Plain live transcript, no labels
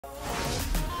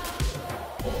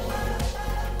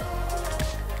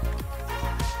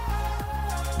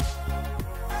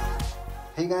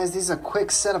Hey guys, this is a quick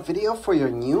setup video for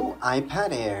your new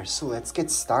iPad Air. So let's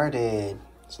get started.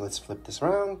 So let's flip this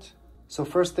around. So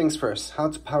first things first, how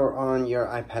to power on your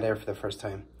iPad Air for the first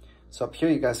time. So up here,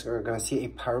 you guys are gonna see a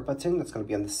power button that's gonna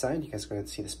be on the side. You guys are gonna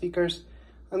see the speakers.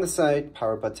 On the side,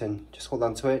 power button, just hold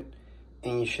on to it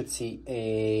and you should see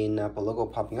an Apple logo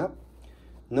popping up.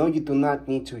 No, you do not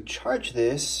need to charge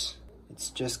this.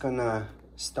 It's just gonna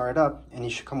start up and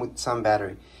it should come with some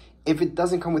battery. If it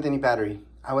doesn't come with any battery,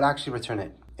 I would actually return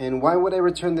it. And why would I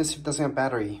return this if it doesn't have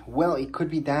battery? Well, it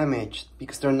could be damaged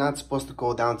because they're not supposed to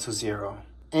go down to zero.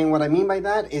 And what I mean by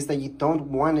that is that you don't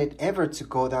want it ever to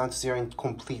go down to zero and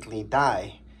completely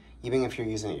die, even if you're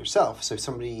using it yourself. So if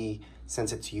somebody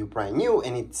sends it to you brand new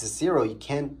and it's zero, you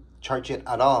can't charge it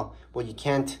at all. Well, you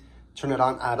can't turn it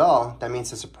on at all. That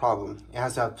means it's a problem. It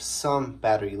has to have some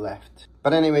battery left.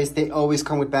 But anyways, they always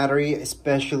come with battery,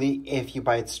 especially if you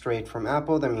buy it straight from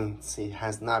Apple. That means it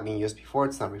has not been used before,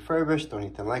 it's not refurbished or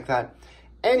anything like that.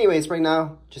 Anyways, right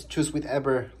now, just choose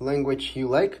whichever language you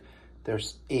like.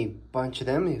 There's a bunch of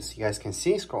them, as you guys can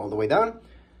see. Scroll all the way down.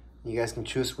 You guys can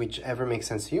choose whichever makes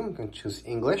sense to you. I'm gonna choose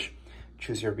English.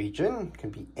 Choose your region, it can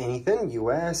be anything,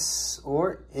 US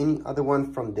or any other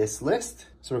one from this list.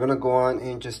 So we're gonna go on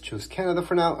and just choose Canada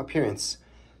for now, appearance.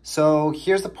 So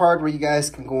here's the part where you guys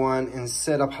can go on and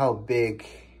set up how big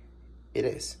it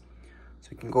is. So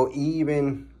you can go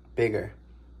even bigger.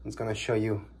 It's gonna show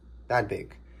you that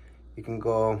big. You can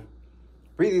go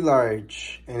really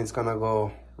large and it's gonna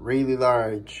go really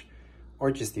large or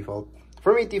just default.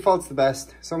 For me, default's the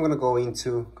best. So I'm gonna go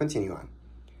into continue on.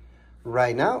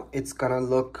 Right now, it's gonna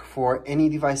look for any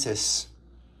devices.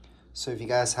 So if you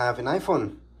guys have an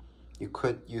iPhone, you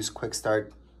could use Quick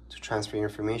Start to transfer your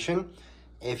information.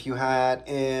 If you had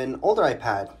an older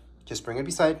iPad, just bring it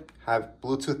beside, have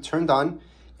Bluetooth turned on,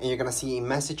 and you're gonna see a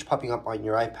message popping up on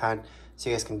your iPad so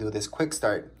you guys can do this quick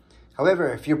start.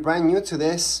 However, if you're brand new to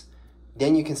this,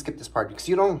 then you can skip this part because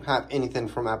you don't have anything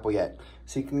from Apple yet.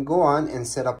 So you can go on and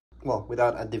set up, well,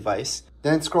 without a device.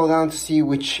 Then scroll down to see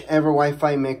whichever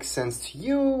Wi-Fi makes sense to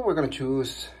you. We're gonna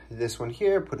choose this one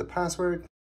here, put the password.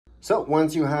 So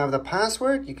once you have the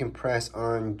password, you can press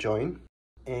on join.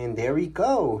 And there we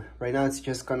go. Right now it's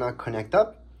just gonna connect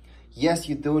up. Yes,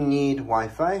 you do need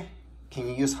Wi-Fi. Can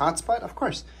you use hotspot? Of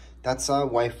course. That's a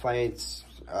Wi-Fi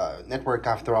network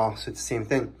after all, so it's the same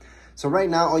thing. So right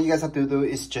now, all you guys have to do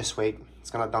is just wait.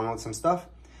 It's gonna download some stuff.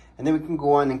 And then we can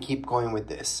go on and keep going with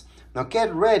this. Now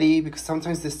get ready, because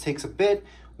sometimes this takes a bit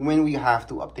when we have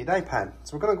to update iPad.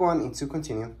 So we're gonna go on into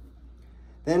continue.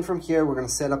 Then from here, we're gonna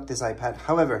set up this iPad.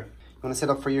 However, you wanna set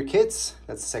up for your kids,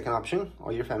 that's the second option,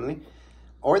 or your family.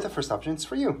 Or the first option is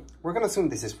for you. We're gonna assume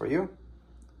this is for you.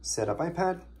 Set up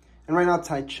iPad. And right now,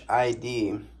 Touch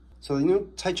ID. So the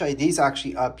new Touch ID is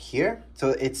actually up here. So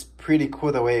it's pretty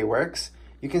cool the way it works.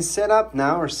 You can set up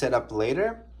now or set up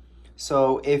later.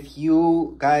 So if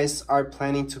you guys are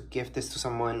planning to gift this to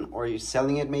someone or you're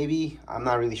selling it maybe, I'm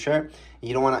not really sure,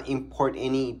 you don't wanna import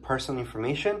any personal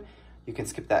information, you can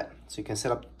skip that. So you can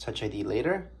set up Touch ID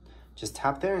later. Just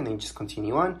tap there and then just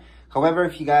continue on. However,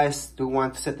 if you guys do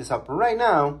want to set this up right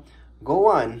now, go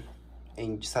on and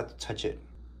you just have to touch it.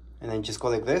 And then just go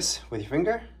like this with your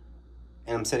finger.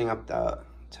 And I'm setting up the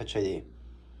Touch ID.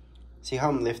 See how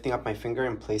I'm lifting up my finger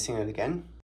and placing it again?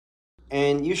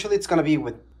 And usually it's gonna be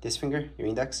with this finger, your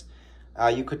index.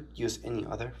 You could use any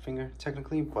other finger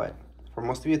technically, but for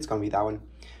most of you, it's gonna be that one.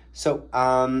 So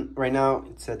right now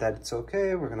it said that it's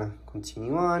okay. We're gonna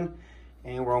continue on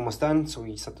and we're almost done. So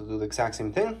we just have to do the exact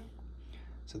same thing.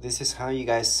 So this is how you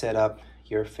guys set up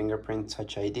your fingerprint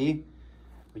Touch ID,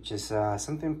 which is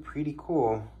something pretty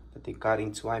cool that they got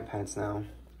into iPads now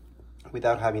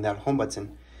without having that home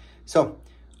button. So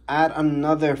add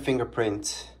another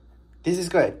fingerprint. This is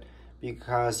good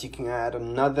because you can add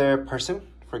another person,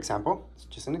 for example, it's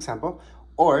just an example,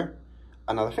 or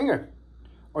another finger.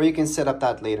 Or you can set up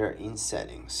that later in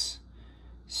settings.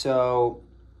 So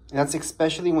that's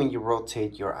especially when you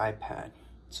rotate your iPad.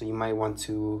 So you might want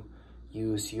to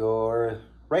use your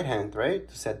right hand, right,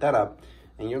 to set that up,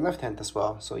 and your left hand as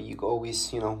well. So you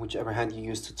always, whichever hand you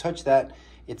use to touch that,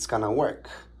 it's gonna work.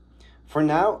 For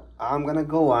now, I'm gonna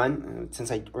go on,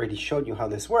 since I already showed you how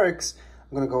this works,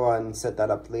 I'm gonna go on and set that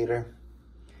up later.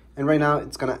 And right now,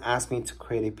 it's gonna ask me to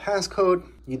create a passcode.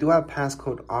 You do have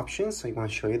passcode options, so I wanna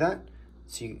show you that.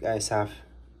 So you guys have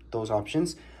those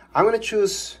options. I'm gonna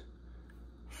choose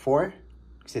 4,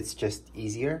 because it's just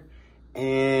easier.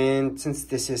 And since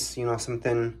this is,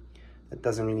 something that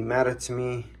doesn't really matter to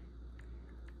me,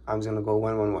 I'm just gonna go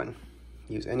 111.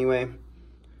 Use anyway.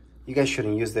 You guys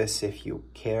shouldn't use this if you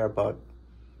care about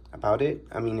it.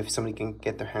 I mean, if somebody can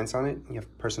get their hands on it, you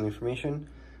have personal information.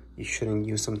 you shouldn't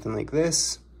use something like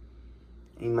this.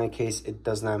 In my case, it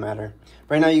does not matter.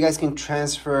 Right now, you guys can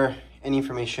transfer any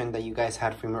information that you guys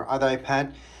had from your other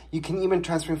iPad. You can even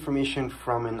transfer information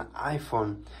from an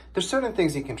iPhone. There's certain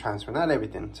things you can transfer, not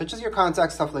everything. Such as your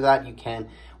contacts, stuff like that, you can.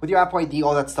 With your Apple ID,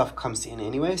 all that stuff comes in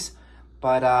anyways.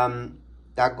 But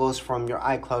that goes from your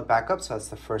iCloud backup, so that's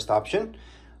the first option.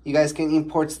 You guys can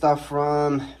import stuff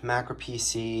from Mac or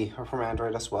PC or from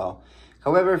Android as well.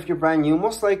 However, if you're brand new,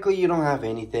 most likely you don't have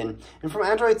anything. And from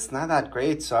Android, it's not that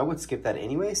great, so I would skip that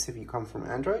anyways if you come from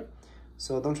Android.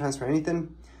 So don't transfer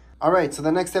anything. All right, so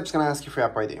the next step is gonna ask you for your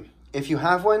Apple ID. If you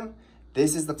have one,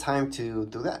 this is the time to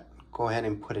do that. Go ahead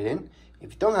and put it in.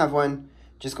 If you don't have one,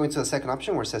 just go into the second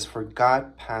option where it says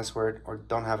forgot password or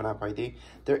don't have an Apple ID.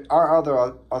 There are other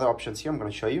options here I'm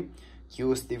gonna show you.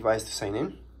 Use device to sign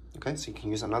in. Okay, so you can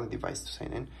use another device to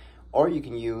sign in, or you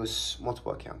can use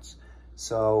multiple accounts.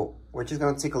 So we're just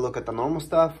gonna take a look at the normal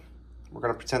stuff. We're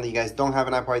gonna pretend that you guys don't have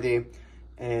an Apple ID,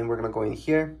 and we're gonna go in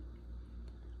here.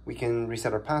 We can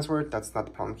reset our password. That's not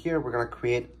the problem here. We're gonna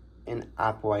create an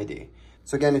Apple ID.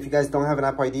 So again, if you guys don't have an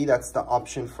Apple ID, that's the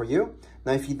option for you.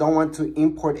 Now, if you don't want to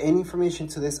import any information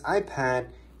to this iPad,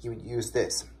 you would use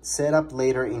this. Set up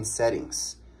later in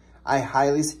settings. I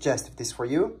highly suggest, if this is for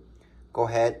you, go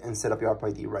ahead and set up your Apple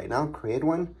ID right now. Create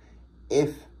one.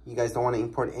 If you guys don't want to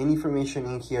import any information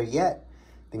in here yet,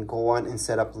 then go on and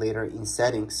set up later in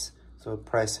settings. So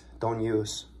press don't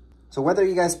use. So whether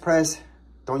you guys press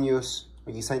don't use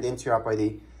or you signed into your Apple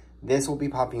ID, this will be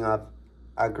popping up.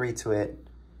 Agree to it.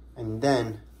 And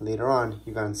then later on,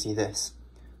 you're going to see this,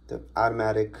 the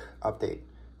automatic update.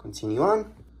 Continue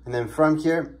on. And then from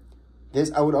here,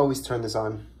 this, I would always turn this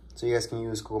on. So you guys can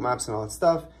use Google Maps and all that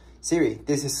stuff. Siri,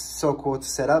 this is so cool to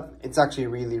set up. It's actually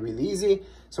really, really easy.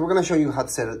 So we're gonna show you how to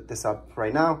set this up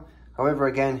right now. However,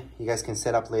 again, you guys can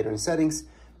set up later in settings.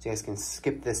 So you guys can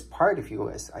skip this part if you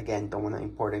guys, again, don't wanna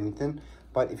import anything.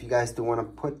 But if you guys do wanna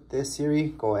put this Siri,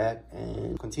 go ahead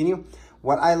and continue.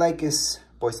 What I like is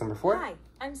voice number 4. Hi,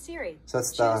 I'm Siri. So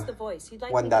that's the voice you'd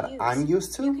like one that I'm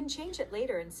used to. You can change it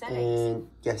later in settings. And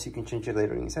yes, you can change it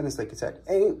later in settings, like I said.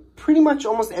 And pretty much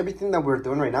almost everything that we're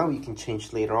doing right now, you can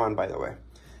change later on, by the way.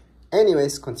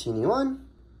 Anyways, continue on.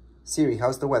 Siri,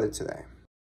 how's the weather today?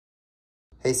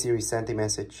 Hey Siri, send a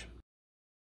message.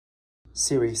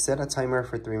 Siri, set a timer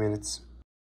for 3 minutes.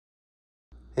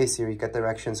 Hey Siri, get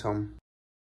directions home.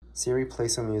 Siri, play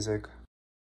some music.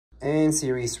 And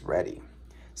Siri's ready.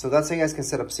 So that's how you guys can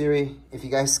set up Siri. If you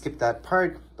guys skip that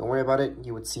part, don't worry about it.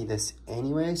 You would see this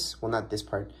anyways. Well, not this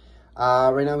part.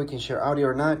 Right now we can share audio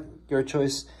or not, your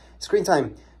choice. Screen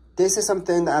time. This is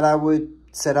something that I would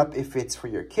set up if it's for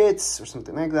your kids or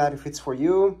something like that. If it's for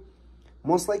you,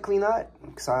 most likely not,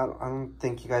 because I don't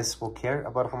think you guys will care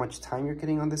about how much time you're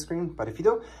getting on the screen. But if you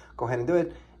do, go ahead and do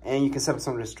it. And you can set up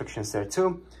some restrictions there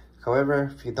too.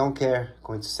 However, if you don't care,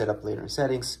 going to set up later in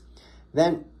settings.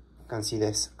 Then you can see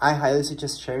this. I highly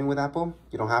suggest sharing with Apple.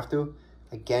 You don't have to.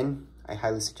 Again, I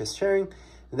highly suggest sharing.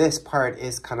 This part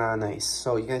is kind of nice.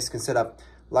 So you guys can set up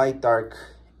light, dark,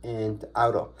 and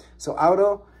auto. So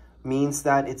auto means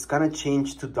that it's gonna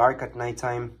change to dark at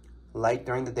nighttime, light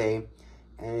during the day.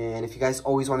 And if you guys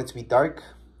always want it to be dark,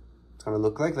 it's gonna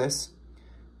look like this.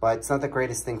 But it's not the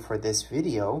greatest thing for this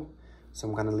video, so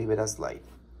I'm gonna leave it as light.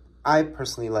 I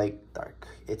personally like dark.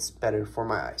 It's better for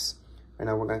my eyes. Right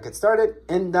now we're gonna get started,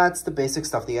 and that's the basic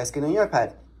stuff that you guys get on your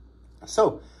iPad.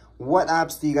 So, what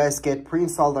apps do you guys get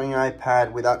pre-installed on your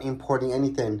iPad without importing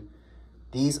anything?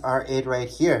 These are it right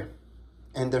here,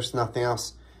 and there's nothing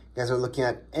else. You guys are looking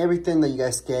at everything that you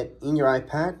guys get in your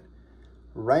iPad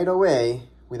right away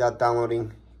without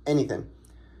downloading anything.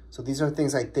 So these are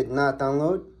things I did not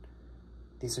download.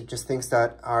 These are just things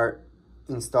that are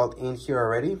installed in here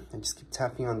already. I just keep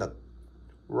tapping on the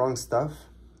wrong stuff.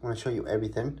 I want to show you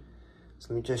everything. So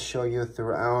let me just show you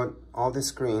throughout all the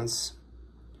screens.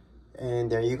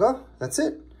 And there you go. That's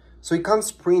it. So it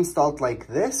comes pre-installed like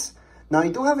this. Now I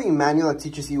do have a manual that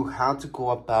teaches you how to go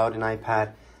about an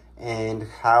iPad and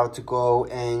how to go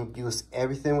and use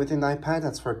everything within the iPad.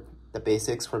 That's for the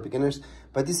basics for beginners.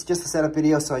 But this is just a setup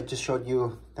video, so I just showed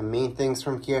you the main things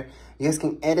from here. You guys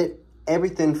can edit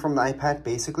everything from the iPad,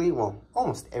 basically. Well,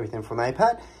 almost everything from the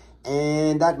iPad.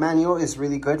 And that manual is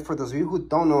really good for those of you who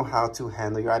don't know how to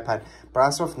handle your iPad. But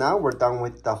as of now, we're done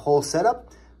with the whole setup.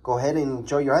 Go ahead and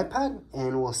enjoy your iPad,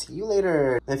 and we'll see you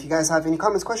later. And if you guys have any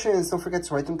comments, questions, don't forget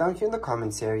to write them down here in the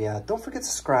comments area. Don't forget to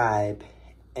subscribe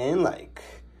and like.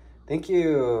 Thank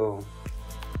you.